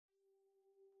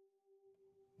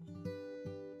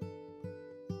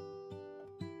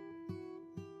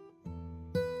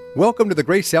Welcome to the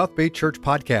Grace South Bay Church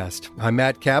Podcast. I'm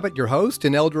Matt Cabot, your host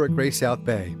and elder at Grace South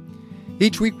Bay.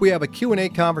 Each week we have a Q&A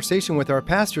conversation with our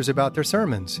pastors about their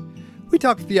sermons. We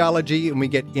talk theology and we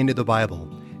get into the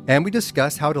Bible. And we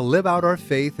discuss how to live out our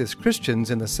faith as Christians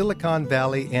in the Silicon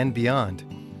Valley and beyond.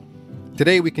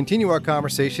 Today we continue our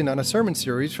conversation on a sermon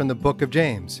series from the book of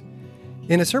James.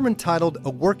 In a sermon titled A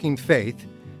Working Faith,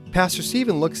 Pastor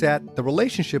Stephen looks at the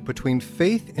relationship between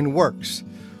faith and works.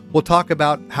 We'll talk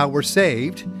about how we're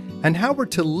saved and how we're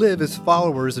to live as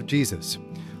followers of Jesus.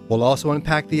 We'll also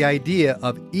unpack the idea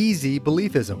of easy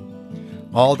beliefism.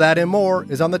 All that and more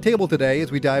is on the table today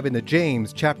as we dive into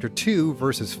James chapter 2,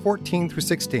 verses 14 through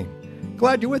 16.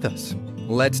 Glad you're with us.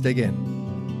 Let's dig in.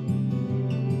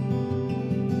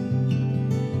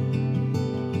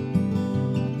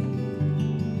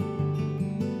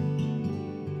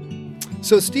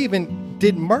 So, Stephen,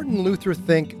 did Martin Luther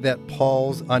think that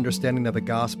Paul's understanding of the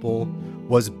gospel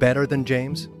was better than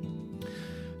James?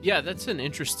 Yeah, that's an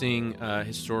interesting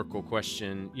historical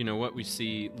question. You know, what we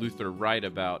see Luther write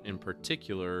about in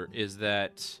particular is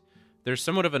that there's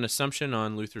somewhat of an assumption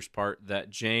on Luther's part that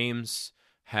James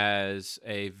has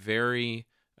a very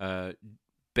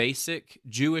basic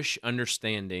Jewish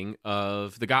understanding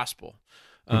of the gospel.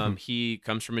 He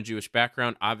comes from a Jewish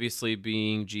background, obviously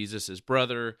being Jesus'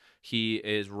 brother. He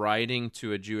is writing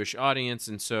to a Jewish audience,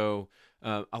 and so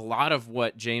a lot of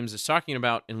what James is talking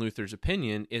about, in Luther's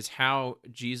opinion, is how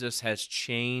Jesus has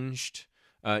changed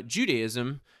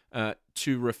Judaism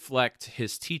to reflect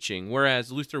his teaching,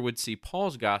 whereas Luther would see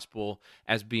Paul's gospel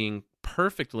as being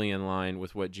perfectly in line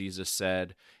with what Jesus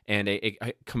said and a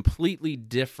completely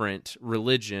different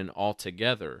religion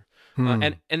altogether.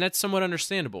 And that's somewhat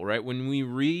understandable, right? When we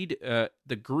read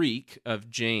the Greek of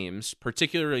James,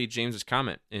 particularly James's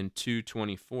comment in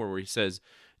 2:24, where he says,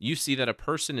 "You see that a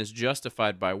person is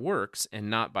justified by works and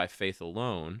not by faith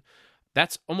alone,"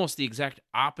 that's almost the exact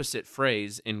opposite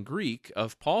phrase in Greek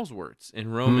of Paul's words in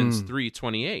Romans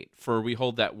 3:28, "For we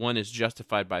hold that one is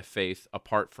justified by faith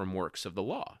apart from works of the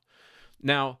law."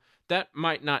 Now, that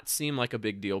might not seem like a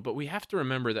big deal, but we have to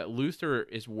remember that Luther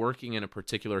is working in a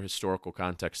particular historical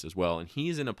context as well, and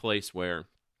he's in a place where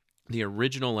the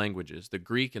original languages, the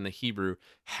Greek and the Hebrew,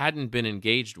 hadn't been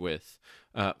engaged with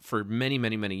for many,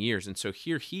 many, many years. And so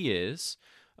here he is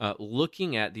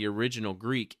looking at the original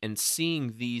Greek and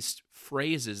seeing these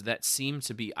phrases that seem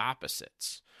to be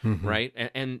opposites, right?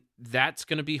 And that's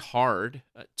going to be hard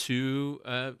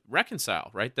to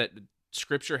reconcile, right? That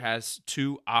Scripture has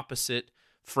two opposite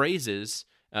phrases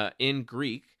in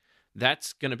Greek.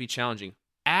 That's going to be challenging.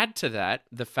 Add to that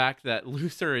the fact that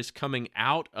Luther is coming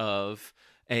out of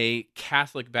a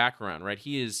Catholic background, right?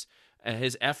 He is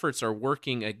his efforts are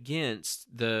working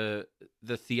against the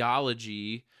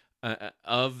theology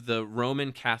of the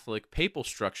Roman Catholic papal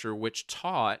structure, which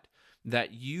taught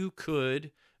that you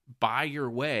could buy your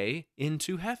way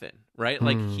into heaven, right?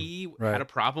 Like he had a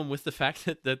problem with the fact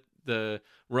that the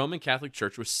Roman Catholic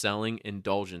Church was selling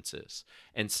indulgences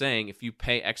and saying if you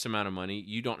pay X amount of money,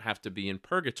 you don't have to be in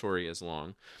purgatory as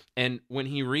long. And when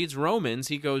he reads Romans,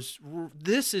 he goes,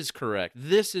 this is correct.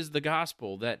 This is the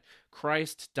gospel, that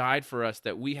Christ died for us,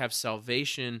 that we have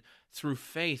salvation through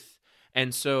faith.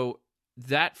 And so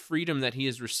that freedom that he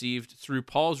has received through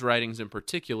Paul's writings in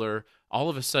particular all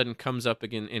of a sudden comes up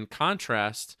again in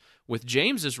contrast with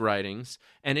James's writings,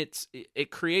 and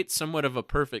it creates somewhat of a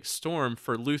perfect storm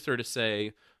for Luther to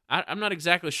say, I'm not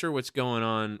exactly sure what's going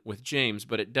on with James,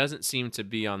 but it doesn't seem to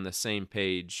be on the same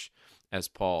page as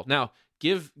Paul. Now,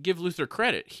 give Luther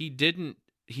credit. He didn't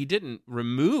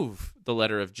remove the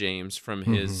letter of James from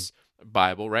his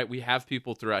Bible, right? We have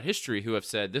people throughout history who have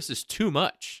said this is too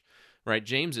much, right?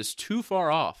 James is too far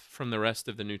off from the rest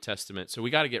of the New Testament, so we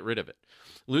got to get rid of it.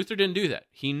 Luther didn't do that.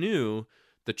 He knew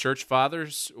the church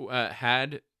fathers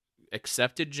had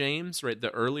accepted James, right?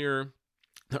 The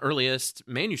earliest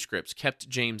manuscripts kept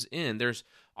James in. There's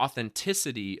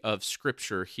authenticity of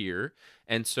Scripture here,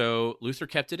 and so Luther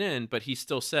kept it in, but he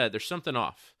still said there's something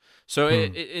off. So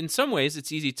in some ways,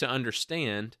 it's easy to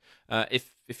understand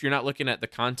if you're not looking at the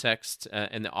context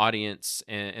and the audience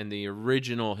and the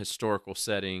original historical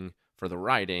setting for the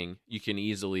writing, you can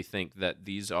easily think that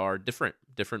these are different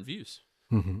views.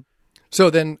 So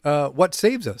then, what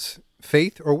saves us,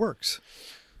 faith or works?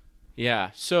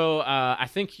 Yeah, so I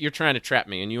think you're trying to trap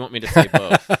me, and you want me to say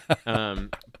both.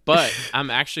 But I'm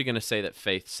actually going to say that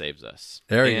faith saves us.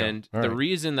 There you go. And the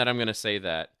reason that I'm going to say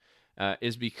that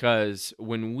is because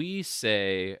when we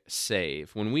say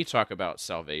save, when we talk about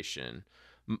salvation,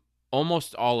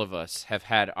 almost all of us have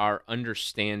had our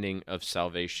understanding of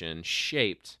salvation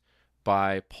shaped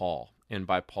by Paul and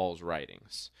by Paul's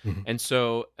writings. And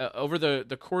so over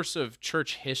the course of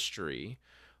church history,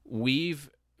 we've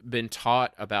been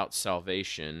taught about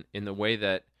salvation in the way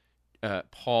that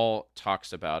Paul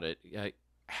talks about it.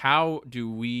 How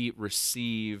do we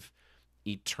receive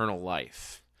eternal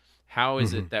life? How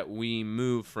is it that we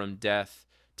move from death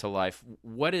to life?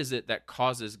 What is it that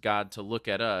causes God to look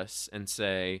at us and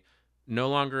say, no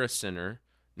longer a sinner,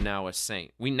 now a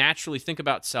saint? We naturally think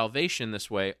about salvation this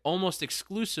way, almost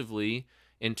exclusively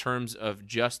in terms of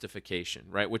justification,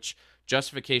 right? Which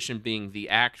justification being the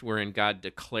act wherein God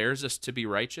declares us to be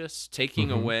righteous,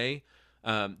 taking away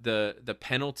the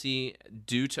penalty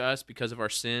due to us because of our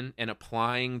sin and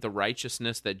applying the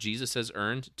righteousness that Jesus has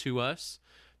earned to us.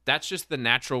 That's just the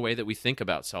natural way that we think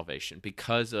about salvation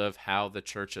because of how the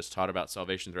church has taught about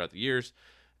salvation throughout the years.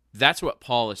 That's what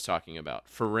Paul is talking about,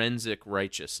 forensic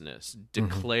righteousness,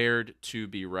 declared to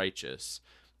be righteous.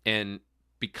 And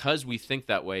because we think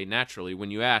that way naturally,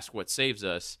 when you ask what saves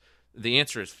us, the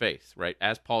answer is faith, right?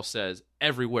 As Paul says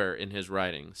everywhere in his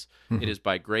writings, it is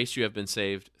by grace you have been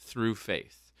saved through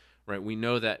faith, right? We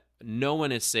know that no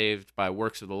one is saved by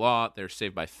works of the law. They're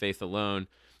saved by faith alone.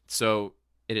 So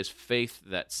it is faith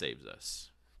that saves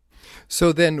us.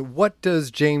 So then what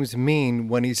does James mean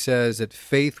when he says that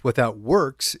faith without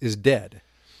works is dead?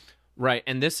 Right,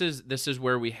 and this is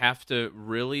where we have to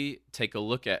really take a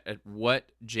look at what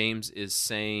James is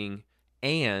saying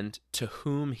and to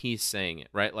whom he's saying it,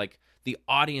 right? Like the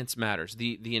audience matters.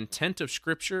 The intent of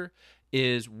Scripture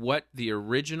is what the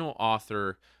original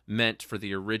author meant for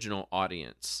the original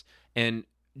audience. And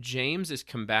James is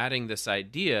combating this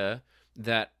idea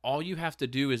that all you have to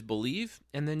do is believe,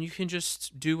 and then you can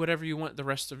just do whatever you want the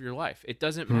rest of your life. It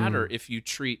doesn't matter if you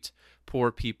treat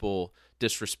poor people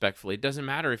disrespectfully. It doesn't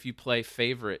matter if you play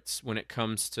favorites when it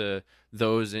comes to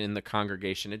those in the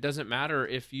congregation. It doesn't matter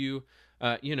if you,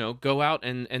 go out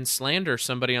and slander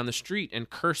somebody on the street and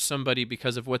curse somebody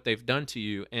because of what they've done to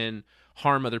you and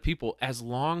harm other people. As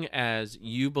long as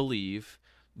you believe,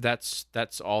 that's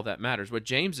all that matters. What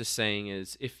James is saying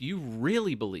is, if you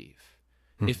really believe,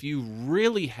 if you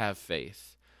really have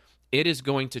faith, it is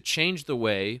going to change the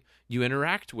way you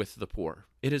interact with the poor.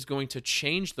 It is going to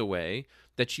change the way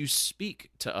that you speak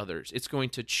to others. It's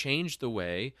going to change the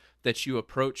way that you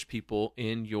approach people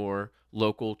in your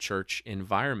local church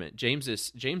environment. James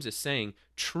is saying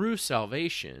true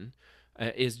salvation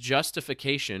is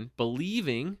justification,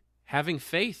 believing, having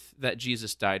faith that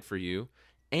Jesus died for you,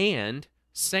 and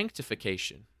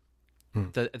sanctification.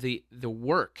 The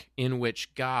work in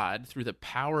which God, through the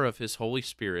power of his Holy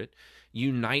Spirit,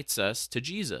 unites us to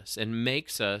Jesus and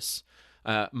makes us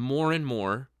more and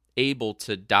more able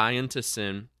to die unto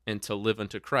sin and to live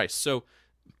unto Christ. So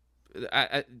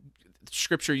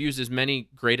Scripture uses many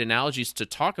great analogies to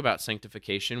talk about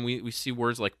sanctification. We see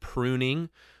words like pruning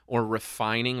or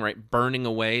refining, right? Burning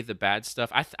away the bad stuff.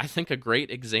 I think a great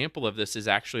example of this is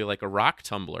actually like a rock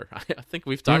tumbler. I think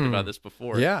we've talked about this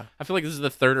before. Yeah. I feel like this is the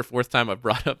third or fourth time I've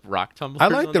brought up rock tumblers. I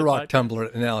like the rock podcast. tumbler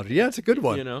analogy. Yeah, it's a good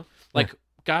one. Like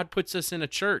God puts us in a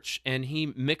church and he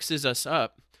mixes us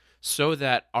up so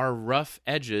that our rough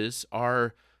edges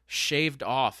are shaved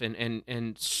off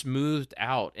and smoothed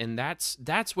out. And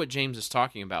that's what James is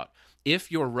talking about.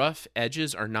 If your rough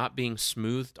edges are not being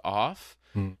smoothed off,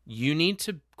 you need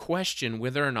to question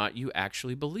whether or not you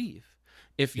actually believe.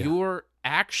 If your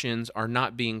actions are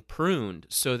not being pruned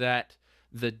so that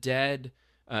the dead,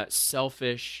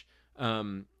 selfish,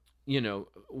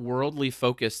 worldly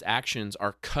focused actions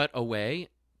are cut away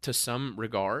to some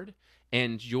regard,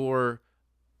 and your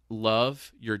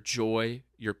love, your joy,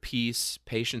 your peace,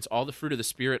 patience, all the fruit of the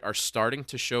Spirit are starting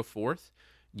to show forth,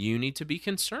 you need to be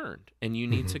concerned and you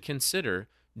need to consider,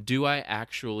 do I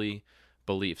actually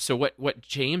believe? So what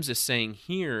James is saying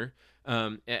here,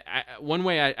 one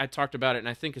way I talked about it and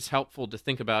I think is helpful to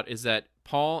think about is that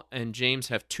Paul and James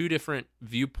have two different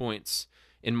viewpoints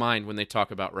in mind when they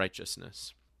talk about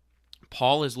righteousness.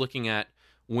 Paul is looking at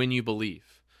when you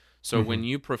believe. So when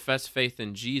you profess faith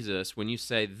in Jesus, when you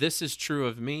say, this is true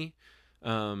of me,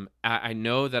 I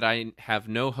know that I have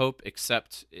no hope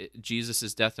except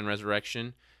Jesus' death and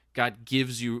resurrection, God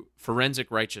gives you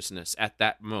forensic righteousness at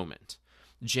that moment.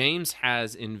 James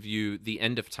has in view the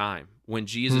end of time, when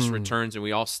Jesus returns and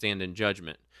we all stand in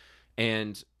judgment.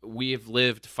 And we have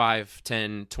lived 5,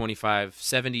 10, 25,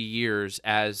 70 years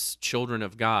as children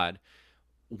of God.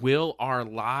 Will our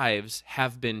lives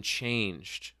have been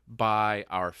changed by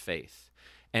our faith?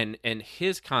 And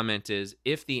his comment is,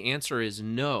 if the answer is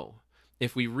no,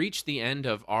 if we reach the end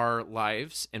of our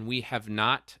lives and we have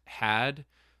not had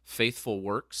faithful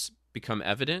works become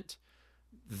evident,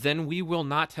 then we will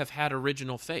not have had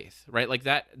original faith, right? Like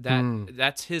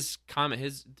that's his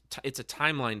comment. It's a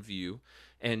timeline view,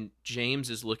 and James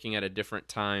is looking at a different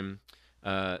time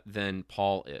than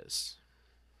Paul is.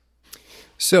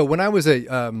 So when I was a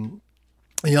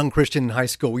young Christian in high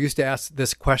school, we used to ask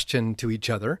this question to each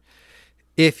other.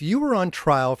 If you were on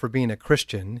trial for being a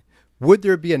Christian, would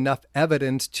there be enough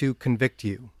evidence to convict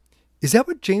you? Is that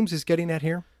what James is getting at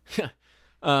here?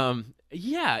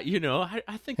 Yeah,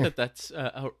 I think that's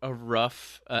a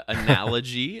rough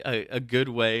analogy, a good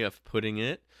way of putting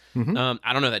it. Mm-hmm.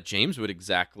 I don't know that James would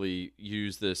exactly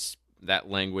use that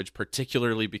language,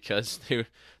 particularly because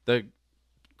the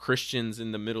Christians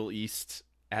in the Middle East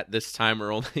at this time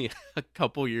are only a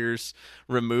couple years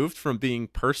removed from being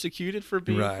persecuted for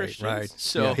being Christians. Right.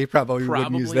 So yeah, he probably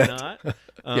wouldn't use that. Not.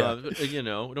 Yeah. We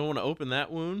don't want to open that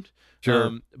wound.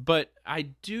 Sure. But I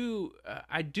do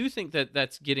think that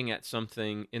that's getting at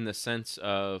something in the sense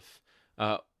of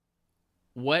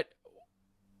what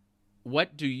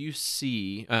do you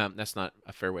see? That's not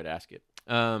a fair way to ask it.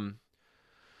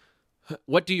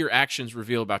 What do your actions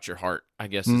reveal about your heart? I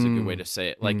guess is a good way to say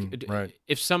it. Like, right.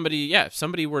 if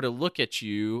somebody were to look at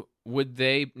you, would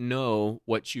they know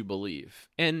what you believe?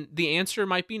 And the answer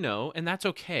might be no, and that's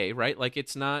okay, right? Like,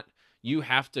 it's not you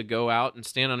have to go out and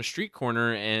stand on a street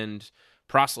corner and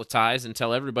proselytize and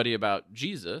tell everybody about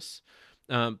Jesus.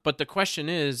 But the question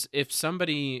is, if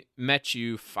somebody met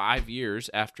you 5 years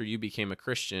after you became a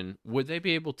Christian, would they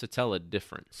be able to tell a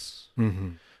difference? Mm-hmm.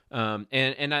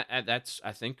 That's,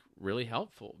 I think, really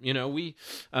helpful.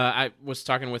 I was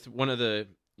talking with one of the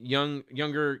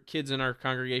younger kids in our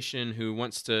congregation who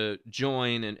wants to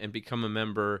join and become a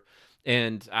member,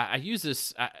 and I use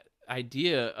this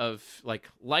idea of like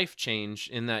life change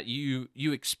in that you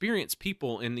experience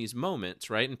people in these moments,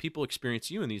 right? And people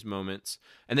experience you in these moments,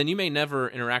 and then you may never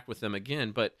interact with them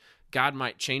again, but God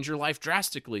might change your life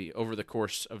drastically over the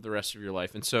course of the rest of your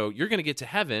life. And so you're going to get to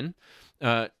heaven,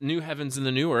 new heavens and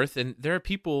the new earth, and there are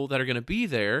people that are going to be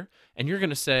there, and you're going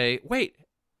to say, wait,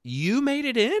 you made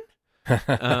it in?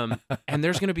 And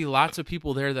there's going to be lots of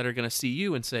people there that are going to see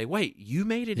you and say, wait, you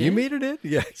made it in? You made it in?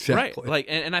 Yeah, exactly. Right. Like,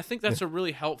 and I think that's a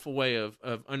really helpful way of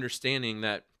understanding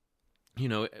that,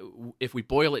 if we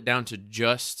boil it down to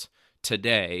just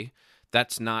today,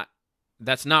 that's not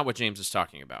what James is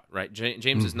talking about, right?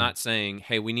 James is not saying,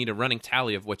 hey, we need a running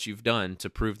tally of what you've done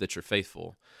to prove that you're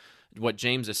faithful. What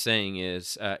James is saying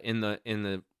is, in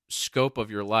the scope of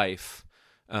your life,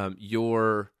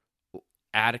 your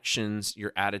actions,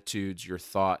 your attitudes, your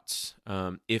thoughts,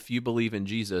 if you believe in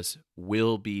Jesus,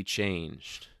 will be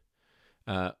changed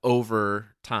over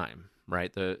time,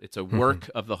 right? It's a work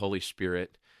of the Holy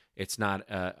Spirit. It's not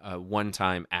a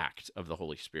one-time act of the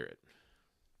Holy Spirit.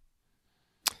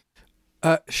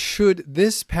 Should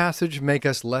this passage make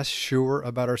us less sure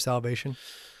about our salvation?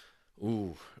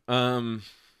 Ooh,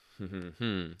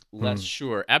 less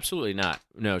sure? Absolutely not.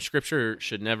 No, Scripture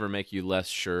should never make you less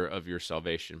sure of your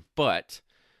salvation. But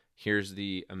here's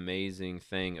the amazing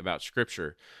thing about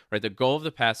Scripture, right? The goal of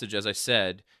the passage, as I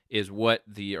said, is what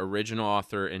the original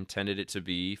author intended it to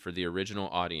be for the original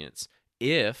audience.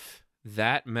 If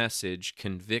that message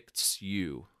convicts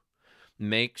you,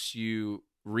 makes you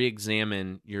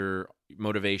re-examine your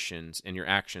motivations and your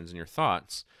actions and your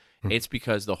thoughts, it's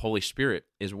because the Holy Spirit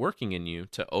is working in you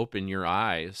to open your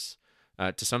eyes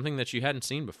to something that you hadn't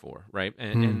seen before, right?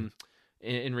 And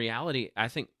in reality, I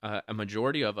think a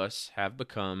majority of us have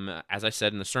become, as I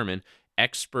said in the sermon,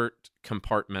 expert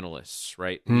compartmentalists,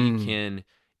 right? We can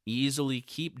easily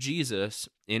keep Jesus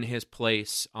in his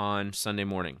place on Sunday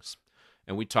mornings.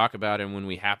 And we talk about him when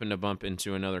we happen to bump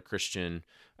into another Christian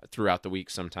throughout the week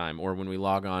sometime, or when we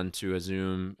log on to a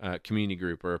Zoom community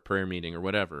group or a prayer meeting or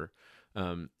whatever,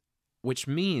 which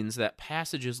means that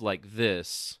passages like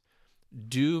this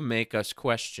do make us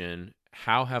question,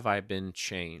 how have I been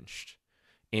changed?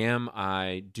 Am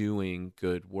I doing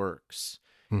good works?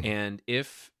 And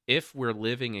if we're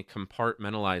living a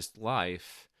compartmentalized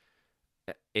life,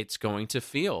 it's going to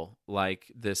feel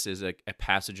like this is a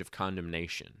passage of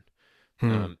condemnation.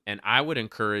 And I would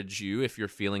encourage you, if you're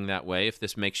feeling that way, if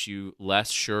this makes you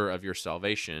less sure of your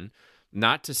salvation,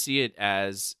 not to see it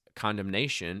as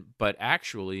condemnation, but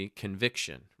actually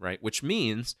conviction, right? Which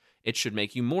means it should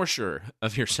make you more sure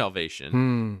of your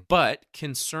salvation, but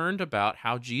concerned about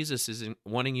how Jesus is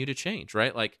wanting you to change,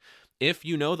 right? Like, if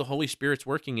you know the Holy Spirit's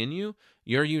working in you,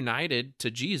 you're united to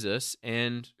Jesus,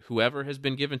 and whoever has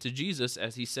been given to Jesus,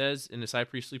 as he says in his high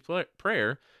priestly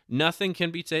prayer, nothing can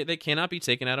be they cannot be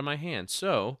taken out of my hand.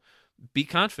 So be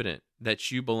confident that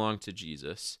you belong to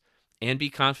Jesus, and be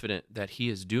confident that he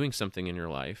is doing something in your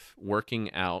life,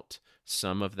 working out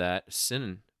some of that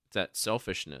sin, that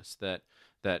selfishness, that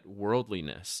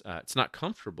worldliness. It's not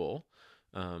comfortable,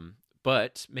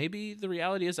 But maybe the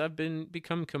reality is I've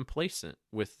become complacent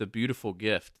with the beautiful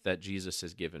gift that Jesus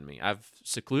has given me. I've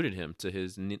secluded him to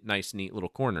his nice, neat little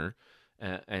corner.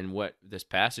 And what this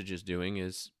passage is doing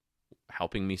is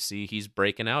helping me see he's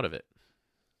breaking out of it.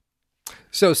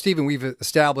 So, Stephen, we've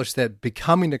established that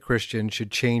becoming a Christian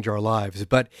should change our lives,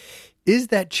 but is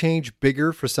that change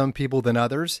bigger for some people than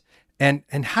others? And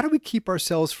how do we keep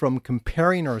ourselves from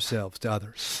comparing ourselves to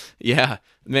others? Yeah,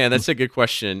 man, that's a good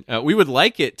question. We would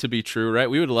like it to be true, right?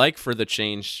 We would like for the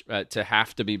change to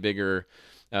have to be bigger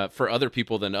for other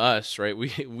people than us, right?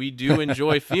 We do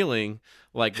enjoy feeling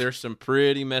like there's some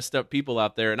pretty messed up people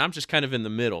out there, and I'm just kind of in the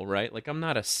middle, right? Like, I'm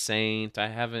not a saint. I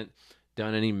haven't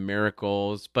done any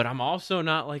miracles, but I'm also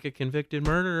not like a convicted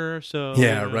murderer. So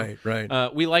yeah,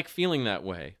 right. We like feeling that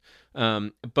way,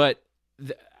 but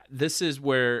this is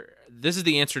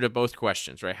the answer to both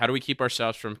questions, right? How do we keep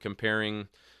ourselves from comparing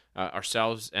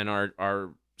ourselves and our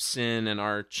sin and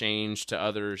our change to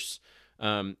others?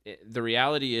 The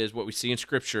reality is, what we see in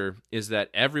Scripture is that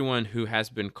everyone who has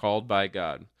been called by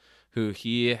God, who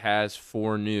he has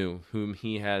foreknew, whom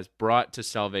he has brought to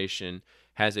salvation,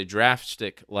 has a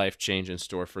drastic life change in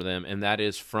store for them, and that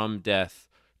is from death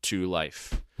to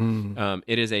life.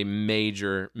 It is a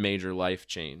major, major life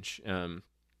change.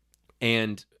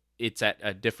 And it's at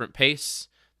a different pace.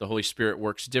 The Holy Spirit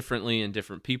works differently in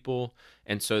different people.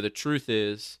 And so the truth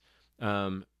is,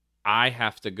 I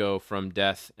have to go from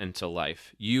death unto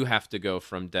life. You have to go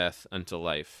from death unto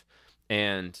life.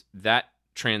 And that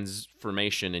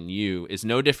transformation in you is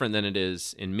no different than it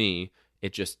is in me.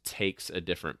 It just takes a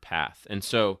different path. And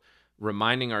so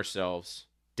reminding ourselves,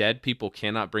 dead people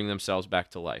cannot bring themselves back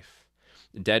to life.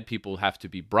 Dead people have to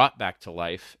be brought back to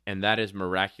life, and that is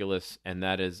miraculous, and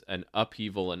that is an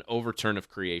upheaval, an overturn of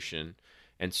creation.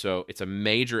 And so it's a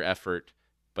major effort,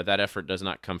 but that effort does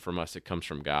not come from us. It comes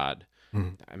from God.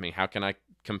 I mean, how can I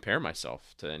compare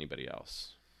myself to anybody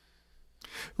else?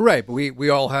 Right, but we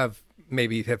all have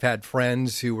had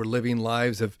friends who were living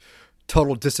lives of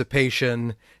total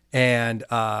dissipation and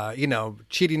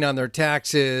cheating on their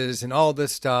taxes and all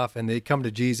this stuff, and they come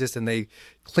to Jesus and they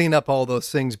clean up all those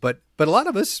things. But a lot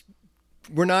of us,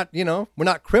 we're not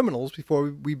criminals before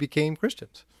we became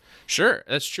Christians. Sure,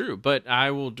 that's true. But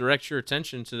I will direct your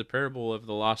attention to the parable of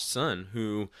the lost son,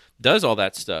 who does all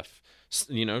that stuff.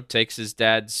 Takes his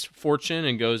dad's fortune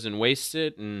and goes and wastes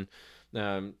it and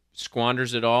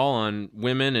squanders it all on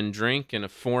women and drink in a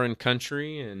foreign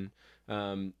country, and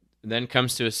then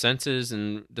comes to his senses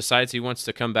and decides he wants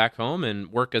to come back home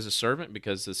and work as a servant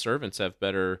because the servants have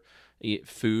better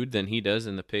food than he does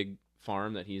in the pig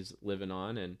farm that he's living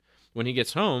on. And when he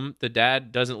gets home, the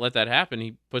dad doesn't let that happen.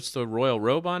 He puts the royal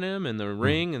robe on him and the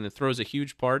ring and then throws a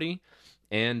huge party.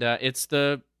 And it's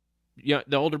the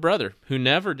older brother who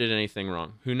never did anything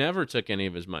wrong, who never took any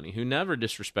of his money, who never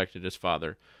disrespected his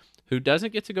father, who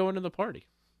doesn't get to go into the party,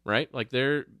 right? Like,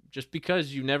 just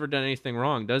because you've never done anything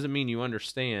wrong doesn't mean you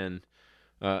understand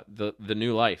the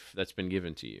new life that's been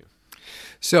given to you.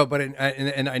 So, but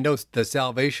and I know the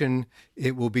salvation,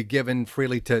 it will be given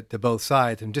freely to both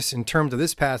sides. And just in terms of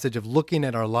this passage of looking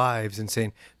at our lives and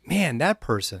saying, man, that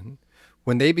person,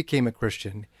 when they became a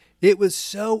Christian, it was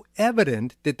so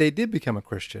evident that they did become a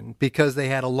Christian because they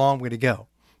had a long way to go.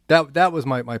 That was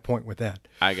my point with that.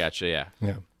 I gotcha, yeah.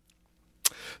 Yeah.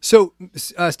 So,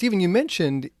 Stephen, you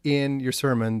mentioned in your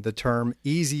sermon the term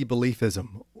easy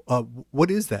beliefism.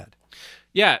 What is that?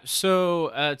 Yeah,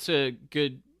 so it's a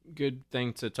good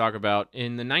thing to talk about.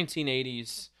 In the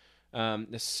 1980s,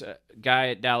 this guy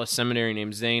at Dallas Seminary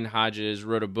named Zane Hodges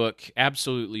wrote a book,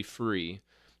 Absolutely Free.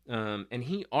 And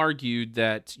he argued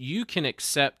that you can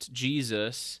accept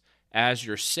Jesus as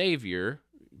your Savior,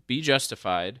 be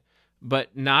justified,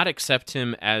 but not accept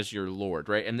him as your Lord,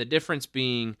 right? And the difference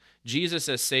being, Jesus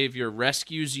as Savior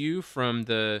rescues you from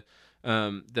the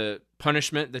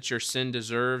punishment that your sin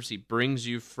deserves. He brings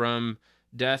you from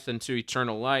death into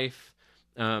eternal life.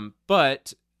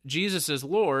 But Jesus as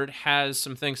Lord has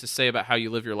some things to say about how you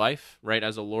live your life, right,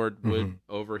 as a Lord would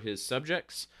over his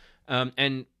subjects.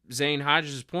 And Zane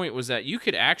Hodges' point was that you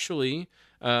could actually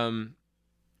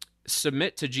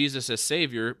submit to Jesus as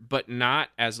Savior, but not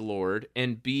as Lord,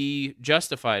 and be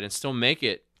justified and still make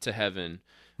it to heaven.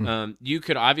 You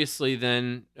could obviously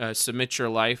then submit your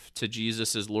life to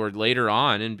Jesus as Lord later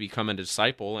on and become a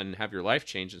disciple and have your life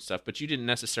change and stuff, but you didn't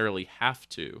necessarily have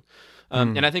to.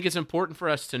 And I think it's important for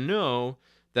us to know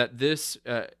that this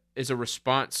is a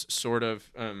response sort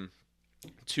of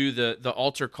to the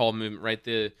altar call movement, right?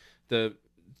 The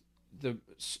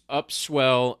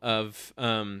upswell of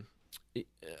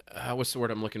what's the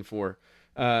word I'm looking for?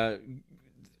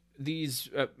 These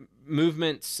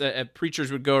movements,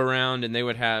 preachers would go around and they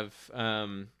would have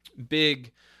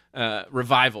big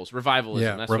revivalism.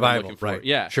 Yeah, That's revival, what I'm looking for. right.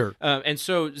 Yeah, Sure. And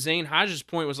so Zane Hodge's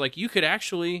point was like, you could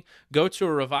actually go to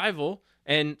a revival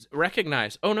and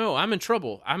recognize, oh no, I'm in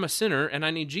trouble. I'm a sinner and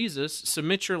I need Jesus.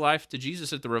 Submit your life to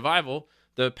Jesus at the revival.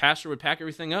 The pastor would pack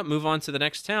everything up, move on to the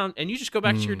next town, and you just go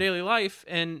back to your daily life,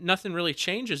 and nothing really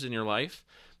changes in your life,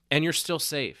 and you're still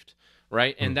saved,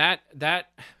 right? And that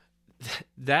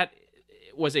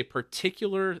was a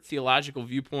particular theological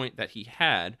viewpoint that he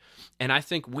had, and I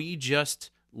think we just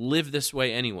live this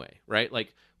way anyway, right?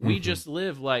 Like we just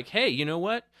live like, hey, you know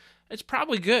what? It's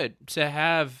probably good to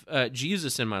have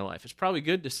Jesus in my life. It's probably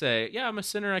good to say, yeah, I'm a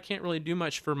sinner. I can't really do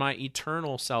much for my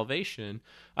eternal salvation.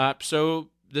 So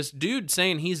this dude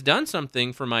saying he's done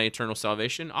something for my eternal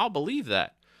salvation, I'll believe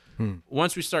that.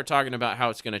 Once we start talking about how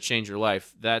it's going to change your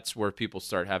life, that's where people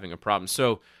start having a problem.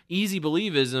 So easy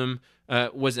believism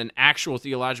was an actual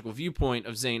theological viewpoint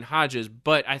of Zane Hodge's,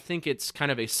 but I think it's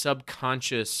kind of a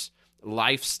subconscious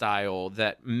lifestyle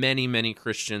that many, many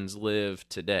Christians live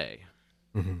today.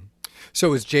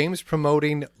 So is James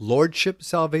promoting lordship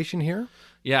salvation here?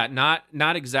 Yeah,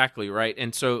 not exactly, right?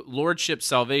 And so lordship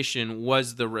salvation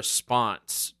was the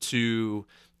response to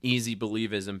easy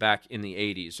believism back in the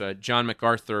 80s. John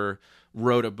MacArthur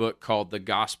wrote a book called The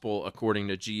Gospel According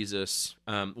to Jesus,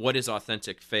 What is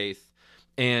Authentic Faith?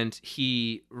 And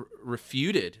he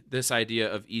refuted this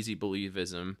idea of easy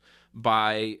believism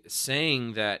by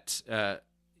saying that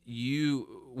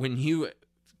when you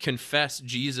confess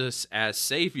Jesus as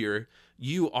Savior,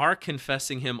 you are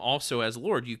confessing him also as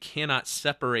Lord. You cannot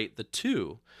separate the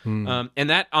two. And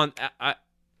that,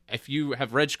 if you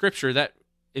have read Scripture, that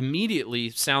immediately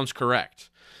sounds correct.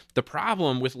 The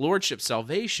problem with lordship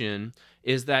salvation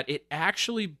is that it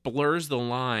actually blurs the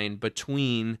line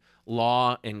between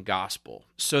law and gospel,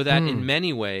 so that in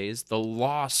many ways the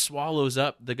law swallows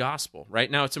up the gospel. Right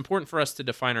now, it's important for us to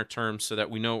define our terms so that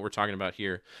we know what we're talking about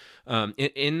here.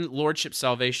 In lordship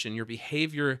salvation, your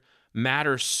behavior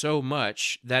matters so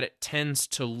much that it tends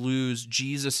to lose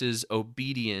Jesus's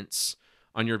obedience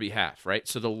on your behalf, right?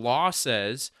 So the law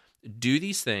says, do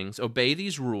these things, obey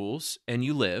these rules, and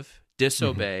you live,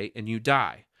 disobey, and you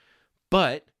die.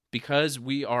 But because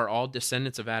we are all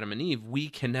descendants of Adam and Eve, we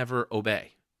can never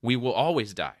obey. We will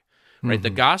always die, right? The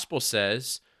gospel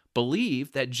says,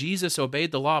 believe that Jesus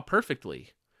obeyed the law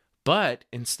perfectly, but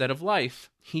instead of life,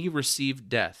 he received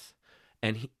death.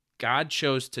 And God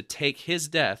chose to take his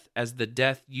death as the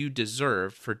death you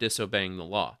deserved for disobeying the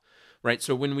law, right?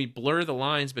 So when we blur the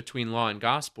lines between law and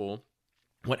gospel,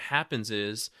 what happens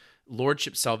is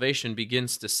lordship salvation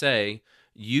begins to say,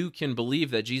 you can believe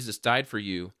that Jesus died for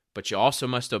you, but you also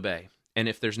must obey. And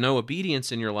if there's no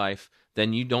obedience in your life,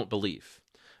 then you don't believe,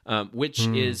 which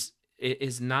is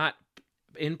not,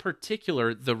 in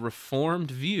particular, the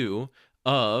Reformed view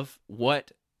of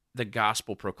what the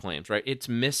gospel proclaims, right? It's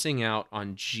missing out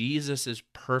on Jesus's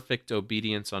perfect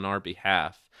obedience on our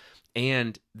behalf,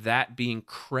 and that being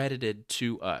credited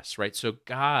to us, right? So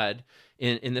God,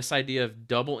 in this idea of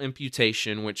double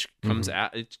imputation, which comes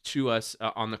to us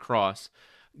on the cross,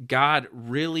 God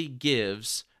really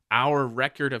gives our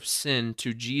record of sin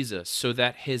to Jesus so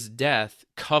that his death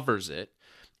covers it,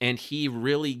 and he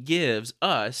really gives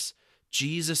us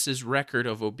Jesus' record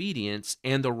of obedience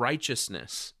and the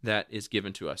righteousness that is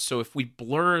given to us. So if we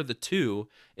blur the two,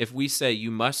 if we say you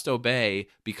must obey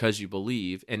because you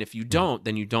believe, and if you don't,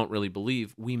 then you don't really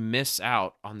believe, we miss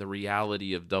out on the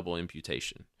reality of double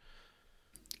imputation.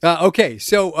 Okay,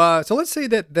 so let's say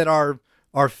that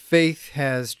our faith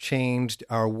has changed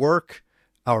our work,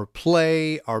 our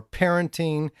play, our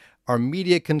parenting, our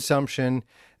media consumption,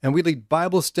 and we lead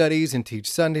Bible studies and teach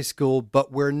Sunday school,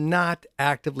 but we're not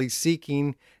actively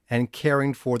seeking and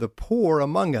caring for the poor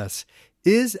among us.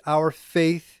 Is our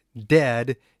faith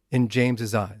dead in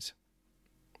James's eyes?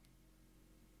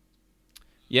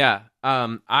 Yeah,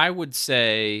 I would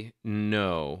say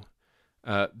no.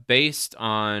 Based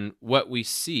on what we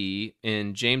see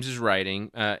in James's writing,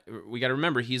 we got to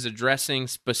remember he's addressing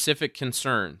specific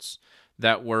concerns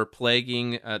that were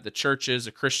plaguing the churches,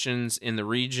 the Christians in the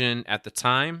region at the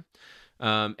time.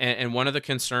 And one of the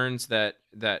concerns that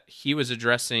he was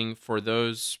addressing for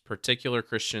those particular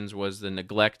Christians was the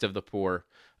neglect of the poor,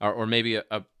 or maybe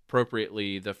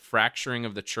appropriately, the fracturing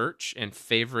of the church and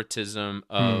favoritism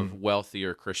of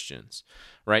wealthier Christians,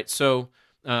 right? So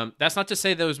that's not to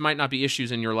say those might not be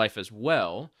issues in your life as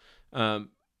well,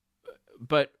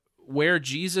 but where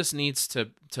Jesus needs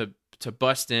to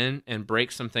bust in and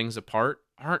break some things apart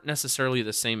aren't necessarily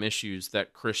the same issues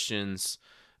that Christians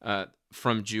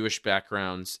from Jewish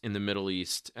backgrounds in the Middle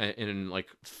East in like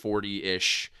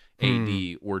 40-ish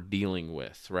AD were dealing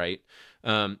with, right?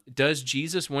 Does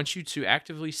Jesus want you to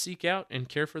actively seek out and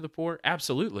care for the poor?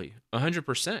 Absolutely,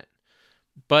 100%.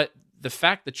 But the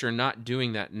fact that you're not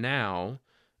doing that now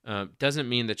doesn't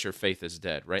mean that your faith is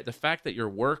dead, right? The fact that your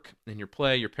work and your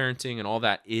play, your parenting, and all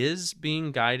that is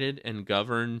being guided and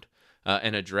governed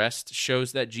and addressed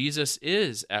shows that Jesus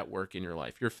is at work in your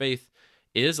life. Your faith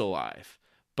is alive,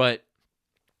 but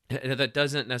that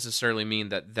doesn't necessarily mean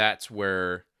that that's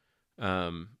where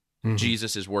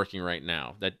Jesus is working right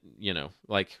now. That,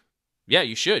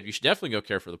 you should definitely go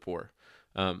care for the poor.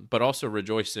 But also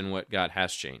rejoice in what God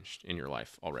has changed in your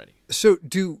life already. So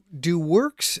do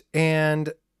works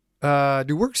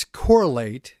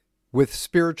correlate with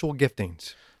spiritual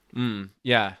giftings?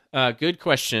 Good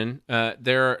question.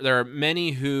 There are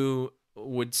many who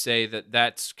would say that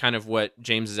that's kind of what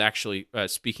James is actually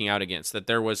speaking out against, that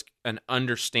there was an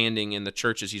understanding in the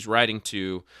churches he's writing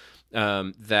to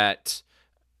that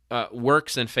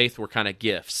works and faith were kind of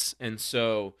gifts. And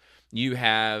so you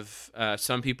have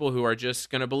some people who are just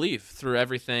going to believe through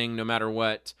everything, no matter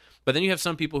what. But then you have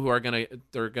some people who are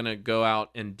they're gonna go out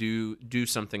and do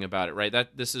something about it, right?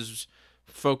 This is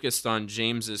focused on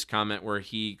James's comment where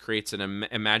he creates an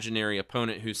imaginary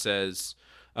opponent who says,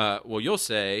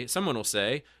 someone will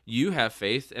say, you have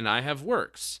faith and I have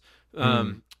works.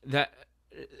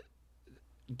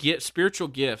 Spiritual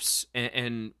gifts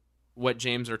and what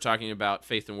James are talking about,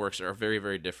 faith and works, are very,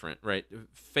 very different, right?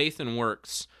 Faith and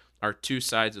works are two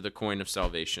sides of the coin of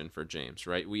salvation for James,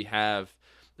 right? We have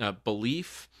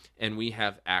belief and we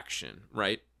have action,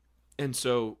 right? And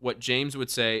so what James would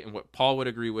say and what Paul would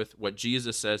agree with, what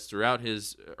Jesus says throughout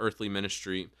his earthly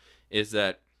ministry, is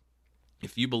that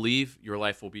if you believe, your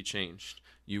life will be changed.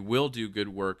 You will do good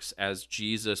works as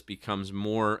Jesus becomes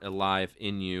more alive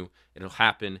in you. It'll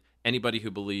happen. Anybody who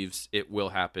believes, it will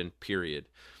happen, period.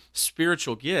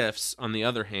 Spiritual gifts, on the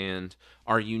other hand,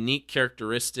 are unique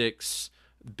characteristics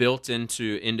built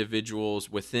into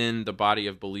individuals within the body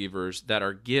of believers that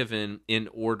are given in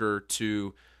order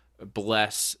to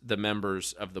bless the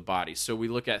members of the body. So we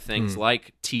look at things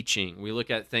like teaching, we look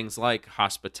at things like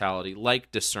hospitality,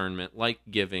 like discernment, like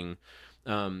giving,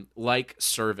 like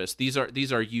service. These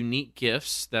are unique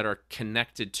gifts that are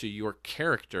connected to your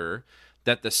character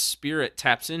that the Spirit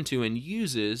taps into and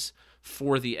uses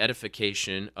for the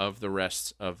edification of the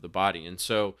rest of the body. And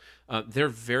so they're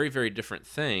very, very different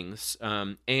things.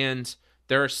 And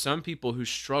there are some people who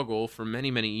struggle for many,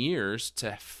 many years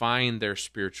to find their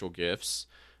spiritual gifts.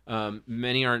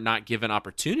 Many are not given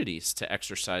opportunities to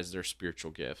exercise their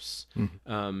spiritual gifts.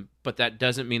 But that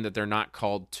doesn't mean that they're not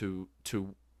called to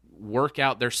work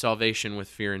out their salvation with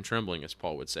fear and trembling, as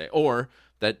Paul would say, or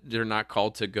that they're not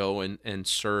called to go and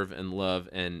serve and love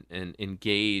and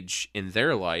engage in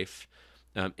their life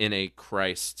in a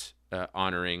Christ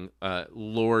honoring,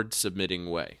 Lord submitting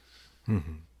way.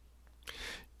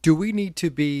 Do we need to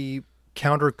be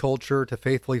counterculture to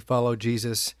faithfully follow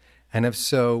Jesus? And if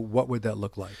so, what would that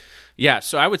look like? Yeah,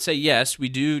 so I would say yes, we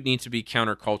do need to be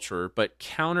counterculture, but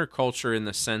counterculture in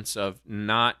the sense of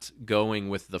not going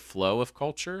with the flow of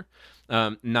culture,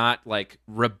 not like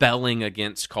rebelling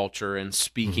against culture and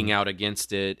speaking out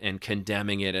against it and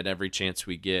condemning it at every chance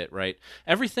we get, right?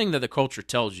 Everything that the culture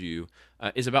tells you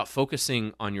is about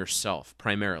focusing on yourself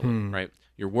primarily, right?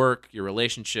 Your work, your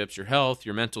relationships, your health,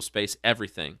 your mental space,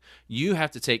 everything. You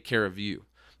have to take care of you.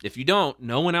 If you don't,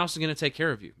 no one else is going to take care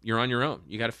of you. You're on your own.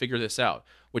 You got to figure this out,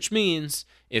 which means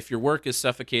if your work is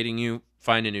suffocating you,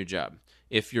 find a new job.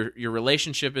 If your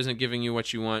relationship isn't giving you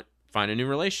what you want, find a new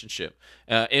relationship.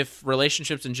 If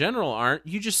relationships in general aren't,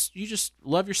 you just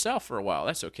love yourself for a while.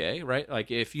 That's okay, right?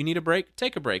 Like if you need a break,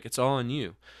 take a break. It's all on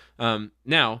you.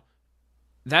 Now,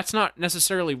 that's not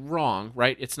necessarily wrong,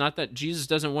 right? It's not that Jesus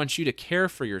doesn't want you to care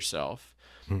for yourself,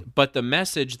 but the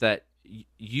message that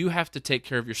you have to take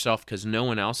care of yourself because no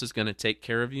one else is going to take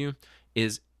care of you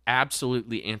is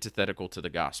absolutely antithetical to the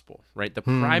gospel, right? The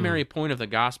primary point of the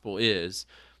gospel is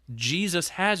Jesus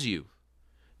has you.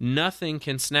 Nothing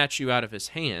can snatch you out of his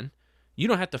hand. You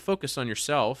don't have to focus on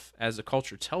yourself as the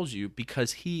culture tells you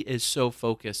because he is so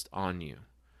focused on you.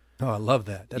 Oh, I love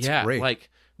that. That's great. Like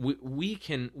we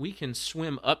can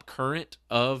swim up current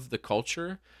of the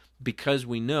culture because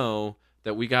we know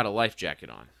that we got a life jacket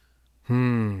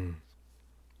on.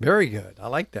 Very good. I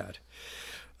like that.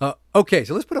 Okay,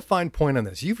 so let's put a fine point on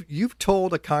this. You've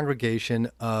told a congregation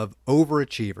of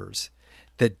overachievers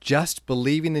that just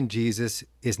believing in Jesus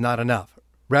is not enough.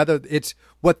 Rather, it's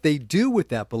what they do with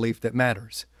that belief that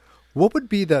matters. What would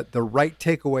be the right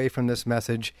takeaway from this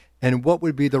message, and what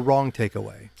would be the wrong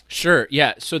takeaway? Sure.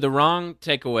 Yeah. So the wrong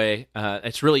takeaway,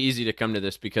 it's really easy to come to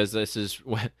this because this is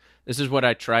what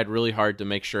I tried really hard to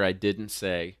make sure I didn't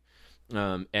say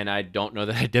and I don't know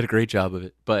that I did a great job of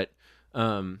it. But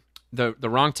the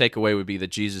wrong takeaway would be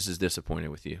that Jesus is disappointed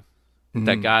with you.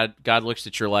 Mm-hmm. That God looks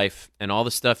at your life and all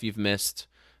the stuff you've missed,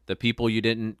 the people you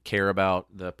didn't care about,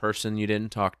 the person you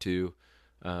didn't talk to,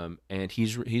 and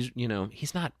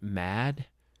he's not mad.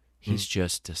 He's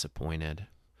just disappointed.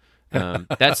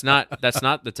 That's not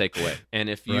the takeaway. And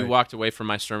if you walked away from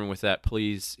my sermon with that,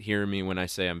 please hear me when I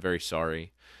say I'm very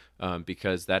sorry,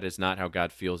 because that is not how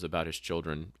God feels about his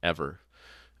children ever.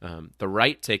 The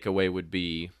right takeaway would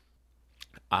be,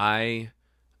 my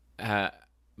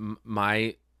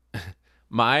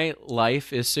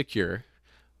life is secure,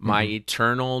 my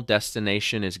eternal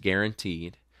destination is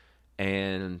guaranteed,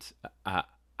 and I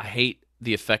hate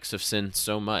the effects of sin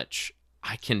so much,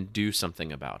 I can do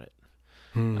something about it.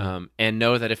 And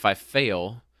know that if I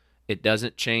fail, it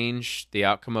doesn't change the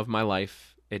outcome of my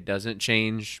life. It doesn't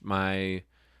change my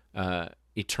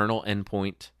eternal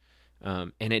endpoint,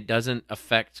 and it doesn't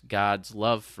affect God's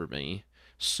love for me.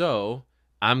 So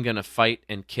I'm going to fight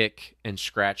and kick and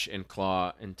scratch and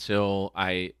claw until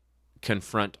I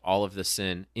confront all of the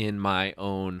sin in my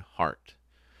own heart.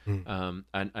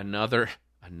 Another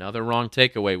wrong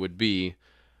takeaway would be,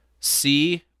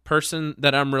 see, person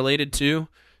that I'm related to,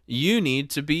 you need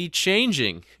to be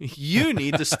changing. You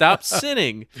need to stop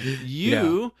sinning.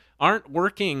 You aren't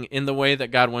working in the way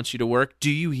that God wants you to work.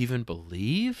 Do you even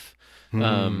believe?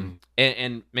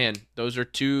 And man, those are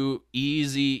two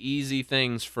easy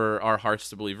things for our hearts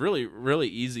to believe. Really, really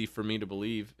easy for me to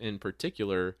believe in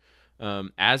particular,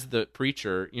 as the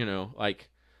preacher,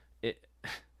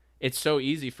 it's so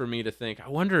easy for me to think, I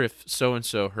wonder if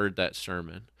so-and-so heard that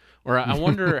sermon, or I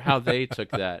wonder how they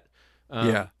took that.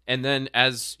 And then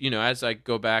as I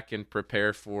go back and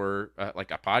prepare for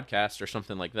like a podcast or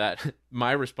something like that,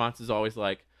 my response is always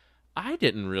like, I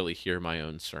didn't really hear my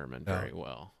own sermon very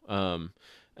well.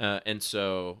 And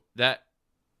so that,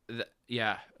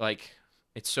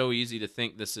 it's so easy to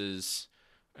think this is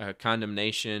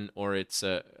condemnation, or it's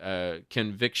a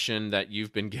conviction that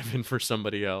you've been given for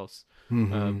somebody else.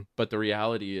 But the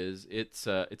reality is it's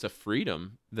a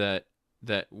freedom that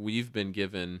we've been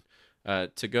given,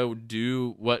 to go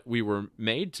do what we were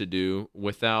made to do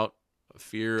without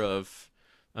fear of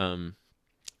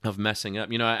messing up.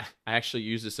 I actually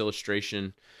use this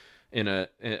illustration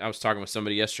I was talking with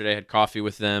somebody yesterday, I had coffee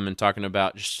with them and talking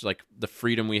about just like the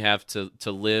freedom we have to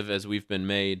live as we've been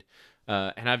made.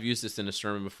 And I've used this in a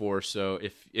sermon before, so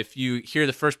if you hear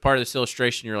the first part of this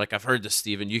illustration, you're like, I've heard this,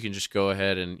 Stephen, you can just go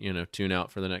ahead and tune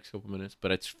out for the next couple minutes.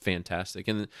 But it's fantastic.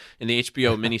 In the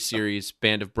HBO miniseries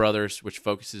Band of Brothers, which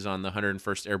focuses on the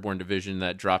 101st Airborne Division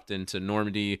that dropped into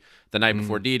Normandy the night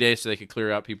before D-Day so they could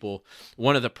clear out people,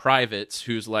 one of the privates,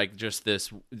 who's like just this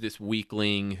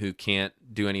weakling who can't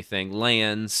do anything,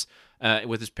 lands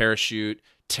with his parachute,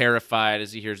 terrified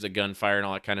as he hears the gunfire and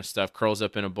all that kind of stuff, curls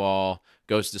up in a ball,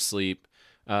 goes to sleep,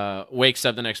 wakes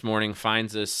up the next morning,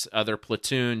 finds this other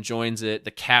platoon, joins it.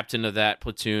 The captain of that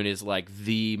platoon is like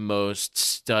the most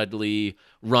studly,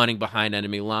 running behind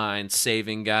enemy lines,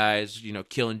 saving guys,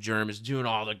 killing Germans, doing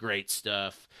all the great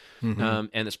stuff. And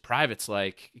this private's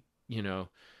like,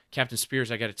 Captain Spears,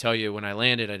 I got to tell you, when I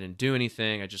landed, I didn't do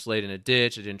anything. I just laid in a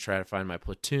ditch. I didn't try to find my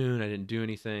platoon. I didn't do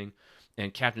anything.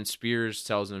 And Captain Spears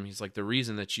tells him, he's like, the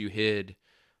reason that you hid,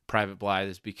 Private Blythe,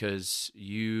 is because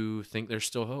you think there's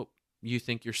still hope. You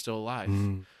think you're still alive.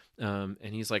 And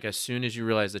he's like, as soon as you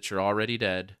realize that you're already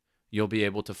dead, you'll be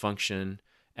able to function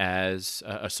as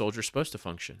a soldier's supposed to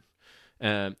function.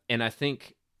 And I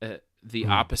think the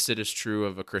opposite is true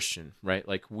of a Christian, right?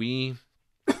 Like, we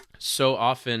so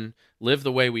often live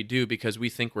the way we do because we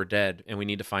think we're dead and we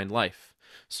need to find life.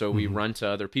 So we run to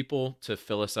other people to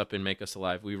fill us up and make us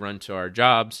alive. We run to our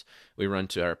jobs. We run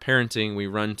to our parenting. We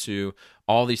run to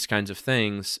all these kinds of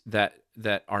things that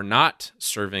are not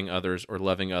serving others or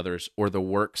loving others or the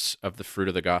works of the fruit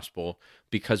of the gospel,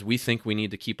 because we think we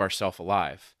need to keep ourselves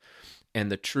alive.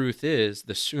 And the truth is,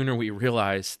 the sooner we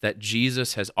realize that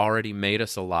Jesus has already made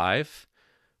us alive,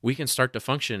 we can start to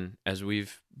function as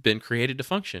we've been created to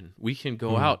function. We can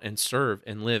go out and serve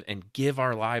and live and give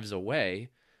our lives away,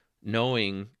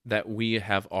 knowing that we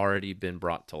have already been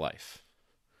brought to life.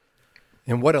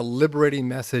 And what a liberating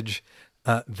message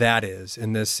that is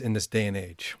in this day and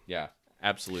age. Yeah,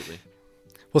 absolutely.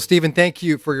 Well, Stephen, thank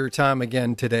you for your time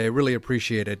again today. I really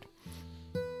appreciate it.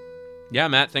 Yeah,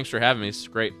 Matt, thanks for having me. It's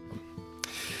great.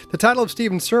 The title of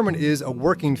Stephen's sermon is A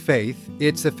Working Faith.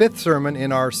 It's the fifth sermon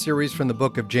in our series from the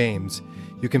book of James.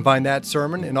 You can find that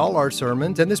sermon and all our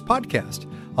sermons and this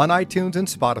podcast on iTunes and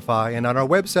Spotify, and on our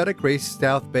website at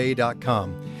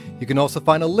gracesouthbay.com. You can also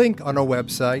find a link on our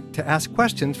website to ask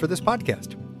questions for this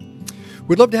podcast.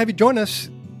 We'd love to have you join us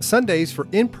Sundays for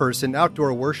in-person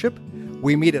outdoor worship,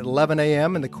 we meet at 11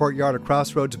 a.m. in the courtyard of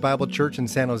Crossroads Bible Church in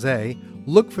San Jose.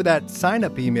 Look for that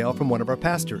sign-up email from one of our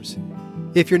pastors.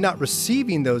 If you're not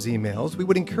receiving those emails, we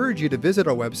would encourage you to visit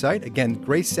our website, again,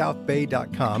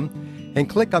 gracesouthbay.com, and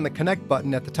click on the Connect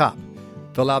button at the top.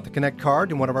 Fill out the Connect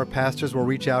card and one of our pastors will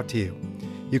reach out to you.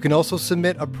 You can also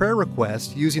submit a prayer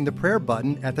request using the prayer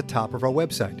button at the top of our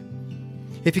website.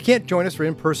 If you can't join us for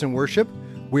in-person worship,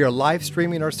 we are live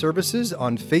streaming our services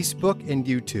on Facebook and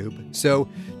YouTube. So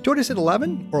join us at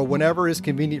 11 or whenever is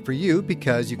convenient for you,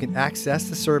 because you can access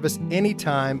the service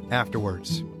anytime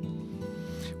afterwards.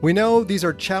 We know these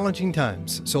are challenging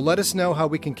times, so let us know how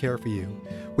we can care for you.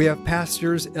 We have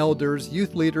pastors, elders,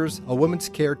 youth leaders, a women's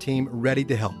care team ready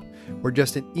to help. We're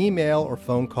just an email or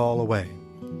phone call away.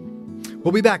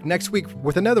 We'll be back next week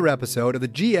with another episode of the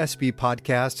GSB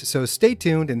podcast, so stay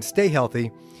tuned and stay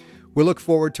healthy. We look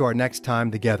forward to our next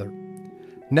time together.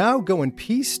 Now go in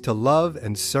peace to love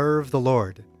and serve the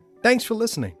Lord. Thanks for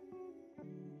listening.